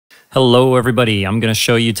Hello everybody, I'm going to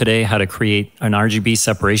show you today how to create an RGB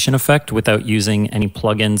separation effect without using any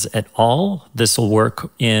plugins at all. This will work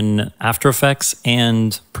in After Effects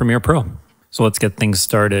and Premiere Pro. So let's get things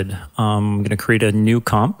started. I'm going to create a new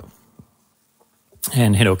comp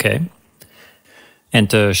and hit OK. And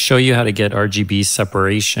to show you how to get RGB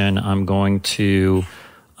separation, I'm going to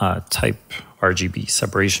type RGB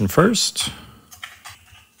separation first.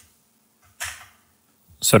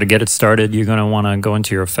 So to get it started, you're going to want to go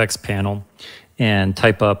into your effects panel and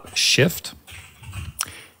type up Shift.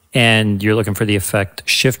 And you're looking for the effect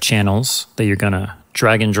Shift Channels that you're going to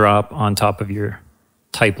drag and drop on top of your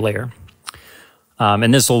type layer.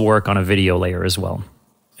 And this will work on a video layer as well.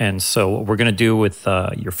 And so what we're going to do with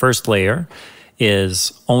your first layer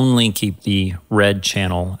is only keep the red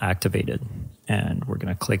channel activated. And we're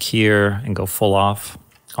going to click here and go full off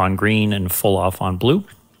on green and full off on blue.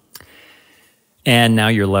 And now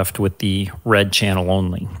you're left with the red channel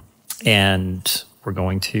only. And we're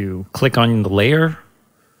going to click on the layer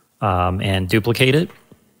and duplicate it.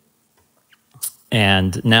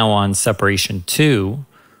 And now on separation 2,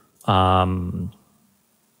 and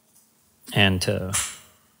to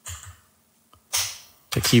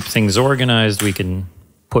keep things organized, we can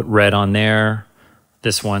put red on there.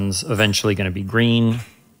 This one's eventually going to be green.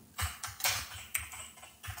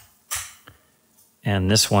 And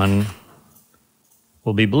this one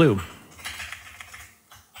will be blue.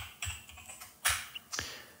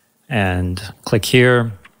 And click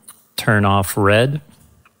here, turn off red,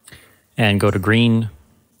 and go to green.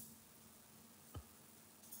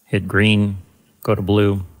 Hit green, go to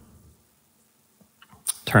blue,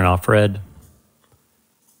 turn off red,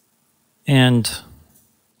 and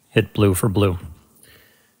hit blue for blue.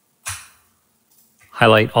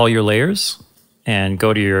 Highlight all your layers and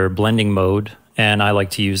go to your blending mode, and I like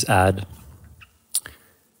to use Add.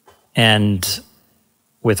 And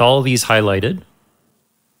with all these highlighted,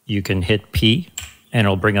 you can hit P and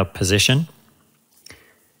it'll bring up position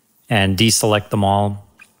and deselect them all.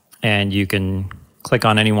 And you can click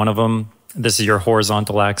on any one of them. This is your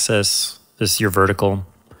horizontal axis. This is your vertical.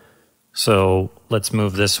 So let's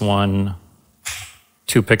move this one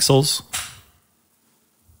 2 pixels,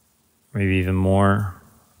 maybe even more.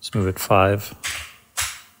 Let's move it 5.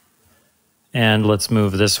 And let's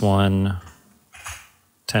move this one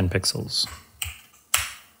 10 pixels.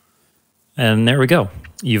 And there we go.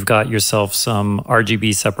 You've got yourself some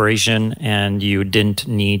RGB separation and you didn't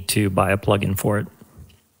need to buy a plugin for it.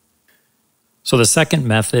 So the second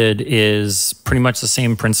method is pretty much the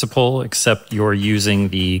same principle, except you're using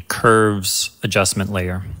the curves adjustment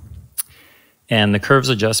layer. And the curves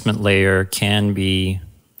adjustment layer can be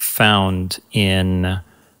found in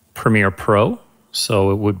Premiere Pro.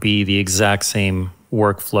 So it would be the exact same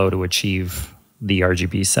workflow to achieve the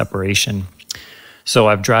RGB separation. So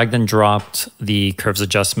I've dragged and dropped the curves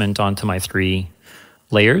adjustment onto my 3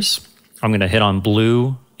 layers. I'm going to hit on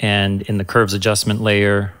blue, and in the curves adjustment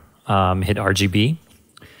layer, hit RGB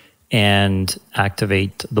and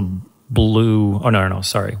activate the blue. Oh, no,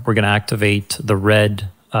 sorry. We're going to activate the red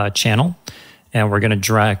channel, and we're going to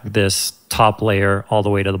drag this top layer all the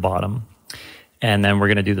way to the bottom. And then we're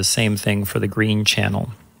going to do the same thing for the green channel.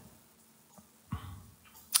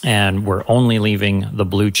 And we're only leaving the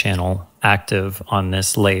blue channel active on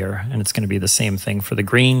this layer. And it's going to be the same thing for the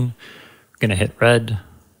green. We're going to hit red,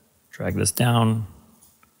 drag this down.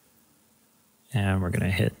 And we're going to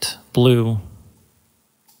hit blue,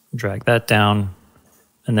 drag that down.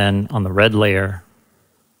 And then on the red layer,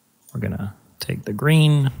 we're going to take the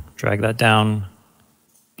green, drag that down,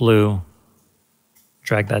 blue,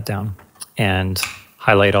 drag that down. And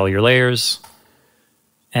highlight all your layers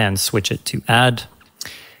and switch it to Add.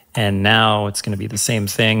 And now it's going to be the same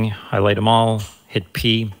thing. Highlight them all, hit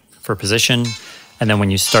P for position. And then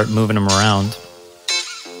when you start moving them around,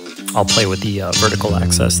 I'll play with the vertical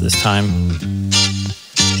axis this time.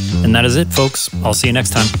 And that is it, folks. I'll see you next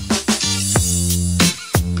time.